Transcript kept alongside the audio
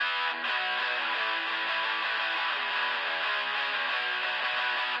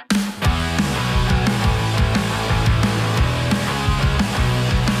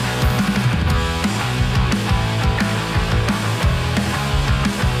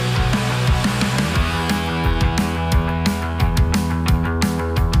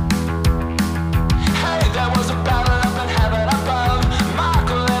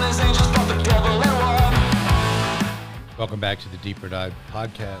Deeper Dive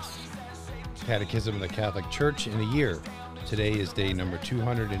podcast, Catechism of the Catholic Church in a year. Today is day number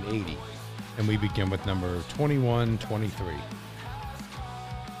 280, and we begin with number 2123.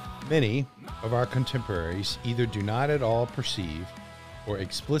 Many of our contemporaries either do not at all perceive or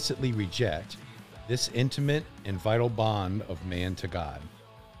explicitly reject this intimate and vital bond of man to God.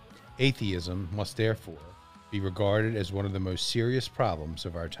 Atheism must therefore be regarded as one of the most serious problems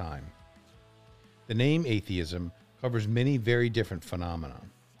of our time. The name atheism covers many very different phenomena.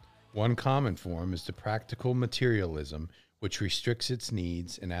 One common form is the practical materialism, which restricts its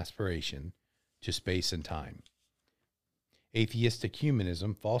needs and aspiration to space and time. Atheistic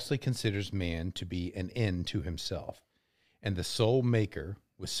humanism falsely considers man to be an end to himself and the sole maker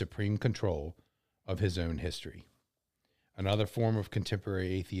with supreme control of his own history. Another form of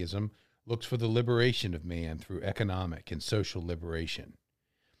contemporary atheism looks for the liberation of man through economic and social liberation.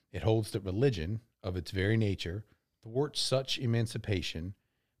 It holds that religion, of its very nature, thwarts such emancipation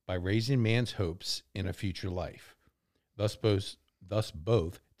by raising man's hopes in a future life, thus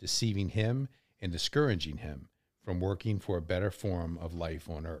both deceiving him and discouraging him from working for a better form of life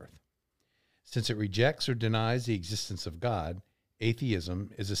on earth. Since it rejects or denies the existence of God, atheism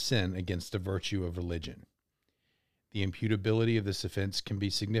is a sin against the virtue of religion. The imputability of this offense can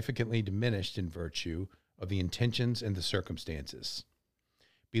be significantly diminished in virtue of the intentions and the circumstances.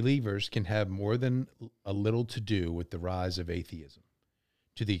 Believers can have more than a little to do with the rise of atheism,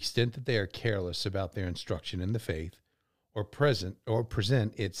 to the extent that they are careless about their instruction in the faith, or present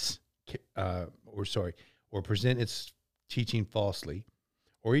its teaching falsely,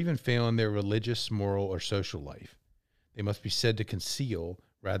 or even fail in their religious, moral, or social life. They must be said to conceal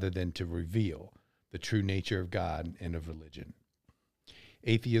rather than to reveal the true nature of God and of religion.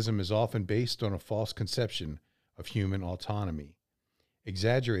 Atheism is often based on a false conception of human autonomy,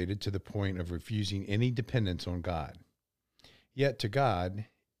 exaggerated to the point of refusing any dependence on God. Yet to God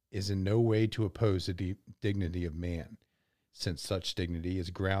is in no way to oppose the dignity of man, since such dignity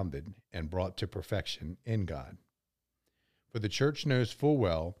is grounded and brought to perfection in God. For the Church knows full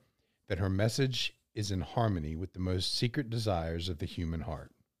well that her message is in harmony with the most secret desires of the human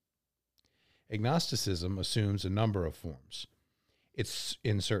heart. Agnosticism assumes a number of forms.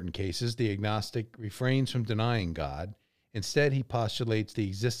 In certain cases, the agnostic refrains from denying God. Instead, he postulates the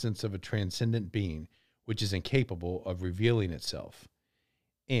existence of a transcendent being which is incapable of revealing itself,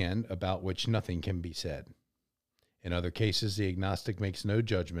 and about which nothing can be said. In other cases, the agnostic makes no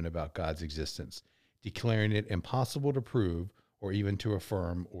judgment about God's existence, declaring it impossible to prove or even to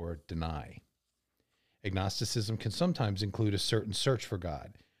affirm or deny. Agnosticism can sometimes include a certain search for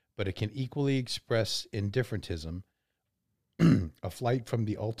God, but it can equally express indifferentism, a flight from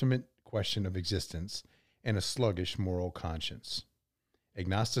the ultimate question of existence, and a sluggish moral conscience.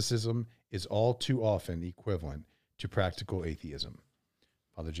 Agnosticism is all too often equivalent to practical atheism.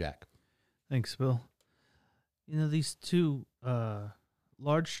 Father Jack. Thanks, Bill. You know, these two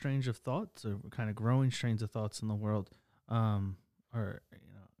large strains of thoughts, or kind of growing strains of thoughts in the world, are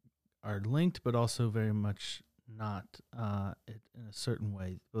linked, but also very much not in a certain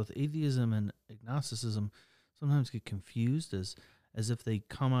way. Both atheism and agnosticism sometimes get confused as if they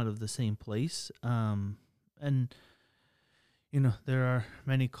come out of the same place. And, you know, there are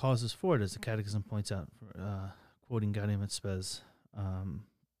many causes for it, as the Catechism points out, quoting Gaudium et Spes,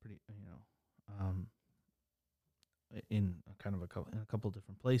 in a couple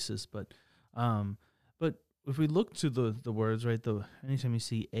different places. But if we look to the words, right, anytime you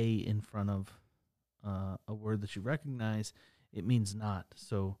see a in front of a word that you recognize, it means not.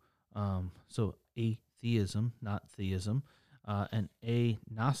 So atheism, not theism, and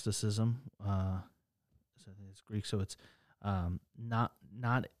agnosticism. So I think it's Greek, so it's not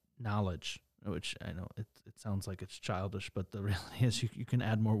knowledge, which I know it sounds like it's childish, but the reality is you can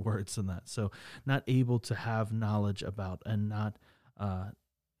add more words than that. So not able to have knowledge about, and not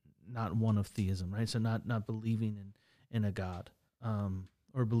one of theism, right? So not believing in a God,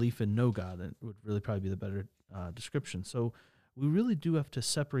 or belief in no God. It would really probably be the better description. So we really do have to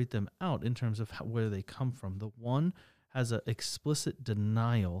separate them out in terms of where they come from. The one has an explicit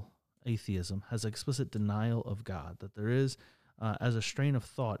denial. Atheism has explicit denial of God, that there is, as a strain of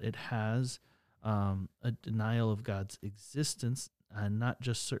thought, it has a denial of God's existence, and not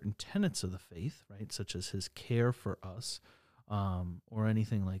just certain tenets of the faith, right, such as his care for us, or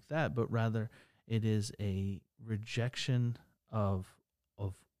anything like that, but rather it is a rejection of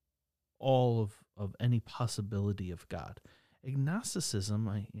all of any possibility of God. Agnosticism,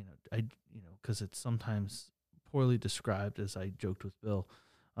 because it's sometimes poorly described, as I joked with Bill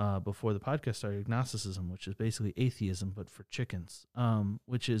before the podcast started, agnosticism, which is basically atheism but for chickens,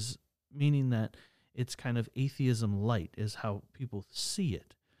 which is meaning that it's kind of atheism light is how people see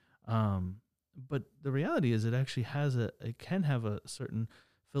it. But the reality is it actually it can have a certain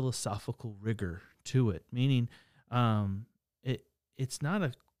philosophical rigor to it, meaning it's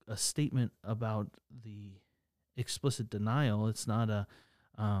not a statement about the explicit denial. It's not a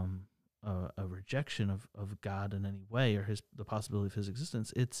rejection of God in any way or the possibility of his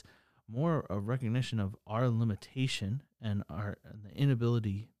existence. It's more a recognition of our limitation and the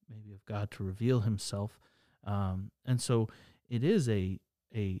inability maybe of God to reveal himself. And so it is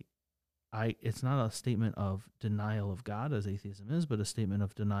it's not a statement of denial of God as atheism is, but a statement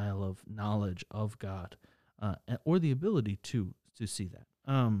of denial of knowledge of God, or the ability to see that.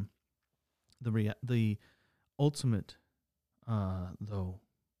 The ultimate though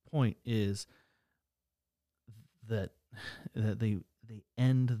point is that they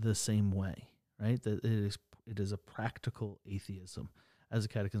end the same way, right? That it is a practical atheism, as the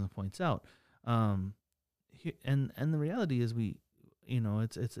Catechism points out. And the reality is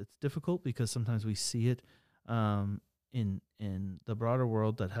it's difficult because sometimes we see it in the broader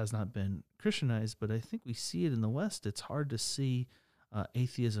world that has not been Christianized, but I think we see it in the West. It's hard to see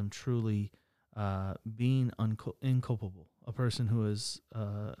atheism truly being inculpable. A person who has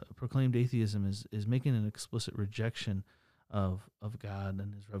proclaimed atheism is making an explicit rejection of God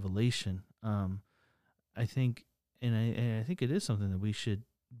and his revelation. I think, and I think it is something that we should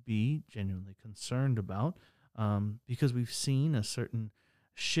be genuinely concerned about, because we've seen a certain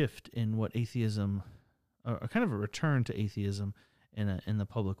shift in what atheism, or kind of a return to atheism in the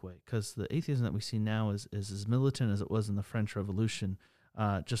public way. Because the atheism that we see now is as militant as it was in the French Revolution,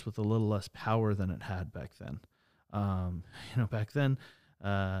 just with a little less power than it had back then. Back then,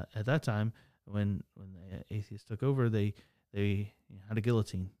 at that time, when the atheists took over, they had a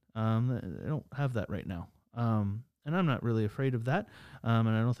guillotine. They don't have that right now. And I'm not really afraid of that, and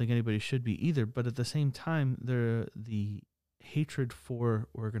I don't think anybody should be either. But at the same time, the hatred for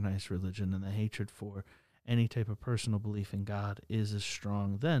organized religion and the hatred for any type of personal belief in God is as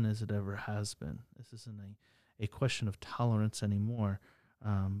strong then as it ever has been. This isn't a question of tolerance anymore,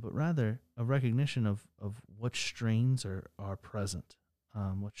 but rather a recognition of what strains are present,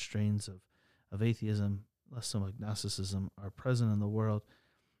 what strains of atheism, less so agnosticism, are present in the world.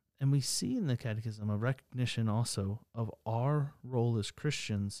 And we see in the Catechism a recognition also of our role as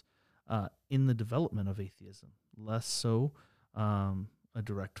Christians in the development of atheism. Less so a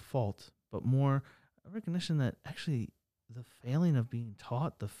direct fault, but more a recognition that actually the failing of being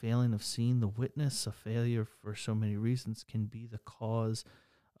taught, the failing of seeing the witness, a failure for so many reasons can be the cause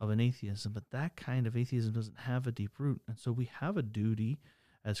of an atheism. But that kind of atheism doesn't have a deep root. And so we have a duty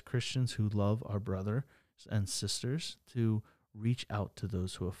as Christians who love our brothers and sisters to reach out to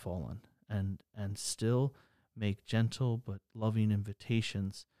those who have fallen and still make gentle but loving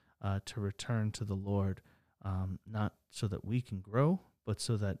invitations to return to the Lord, not so that we can grow, but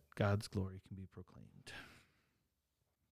so that God's glory can be proclaimed.